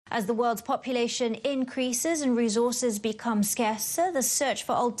As the world's population increases and resources become scarcer, the search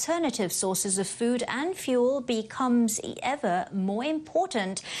for alternative sources of food and fuel becomes ever more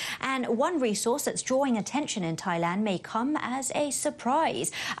important. And one resource that's drawing attention in Thailand may come as a surprise.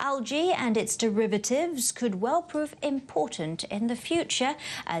 Algae and its derivatives could well prove important in the future,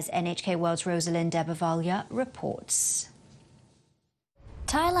 as NHK World's Rosalind Debavalya reports.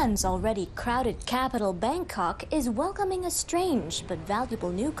 Thailand's already crowded capital, Bangkok, is welcoming a strange but valuable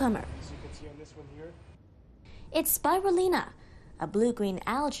newcomer. As you can see on this one here. It's Spirulina, a blue-green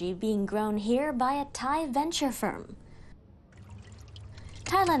algae being grown here by a Thai venture firm.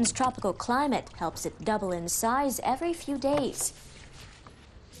 Thailand's tropical climate helps it double in size every few days.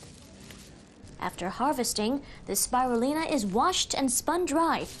 After harvesting, the Spirulina is washed and spun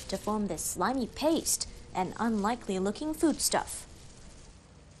dry to form this slimy paste, an unlikely-looking foodstuff.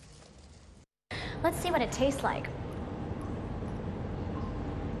 Let's see what it tastes like.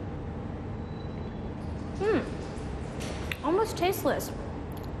 Almost tasteless.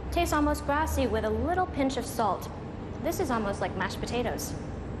 Tastes almost grassy with a little pinch of salt. This is almost like mashed potatoes.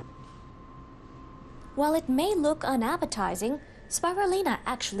 While it may look unappetizing, Spirulina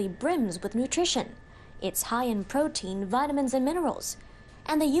actually brims with nutrition. It's high in protein, vitamins, and minerals.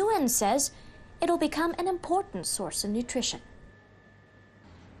 And the UN says it'll become an important source of nutrition.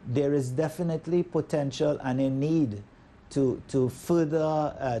 There is definitely potential and a need to do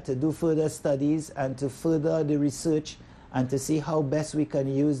further studies and to further the research and to see how best we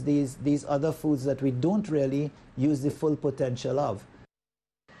can use these other foods that we don't really use the full potential of.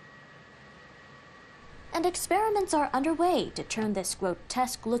 And experiments are underway to turn this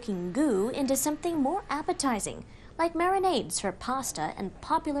grotesque-looking goo into something more appetizing, like marinades for pasta and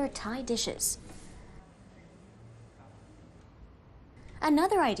popular Thai dishes.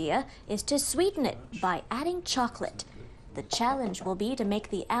 Another idea is to sweeten it by adding chocolate. The challenge will be to make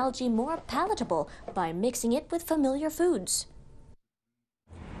the algae more palatable by mixing it with familiar foods.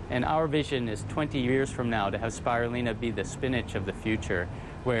 And our vision is 20 years from now to have Spirulina be the spinach of the future,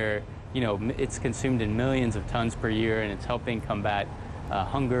 where it's consumed in millions of tons per year, and it's helping combat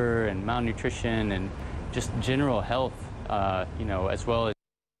hunger and malnutrition and just general health, as well as.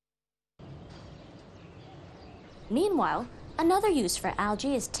 Meanwhile, another use for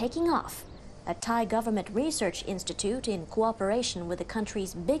algae is taking off. A Thai government research institute, in cooperation with the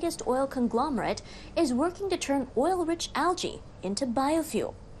country's biggest oil conglomerate, is working to turn oil-rich algae into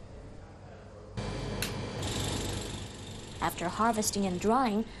biofuel. After harvesting and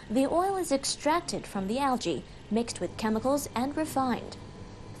drying, the oil is extracted from the algae, mixed with chemicals and refined.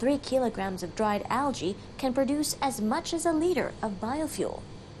 3 kilograms of dried algae can produce as much as a liter of biofuel.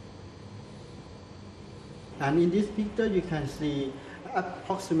 And in this picture, you can see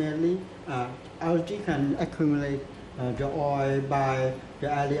approximately algae can accumulate the oil by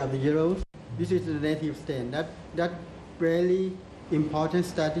the area of the zeros. This is the native stain. That really important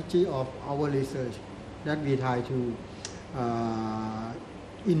strategy of our research, that we try to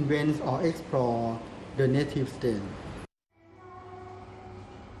invent or explore the native stain.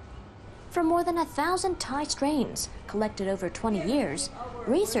 From more than 1,000 Thai strains collected over 20 years,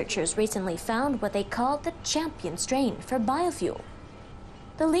 researchers recently found what they called the champion strain for biofuel.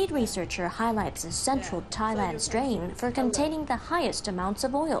 The lead researcher highlights a central Thailand strain for containing the highest amounts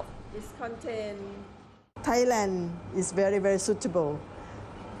of oil. Thailand is very, very suitable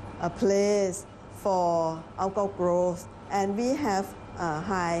a place for algal growth, and we have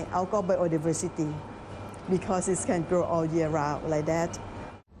high algal biodiversity because it can grow all year round like that.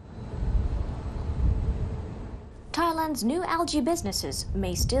 Thailand's new algae businesses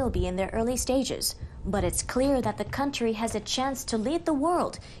may still be in their early stages, but it's clear that the country has a chance to lead the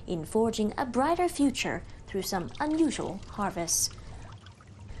world in forging a brighter future through some unusual harvests.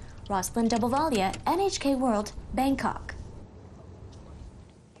 Rosalind Debavalya, NHK World, Bangkok.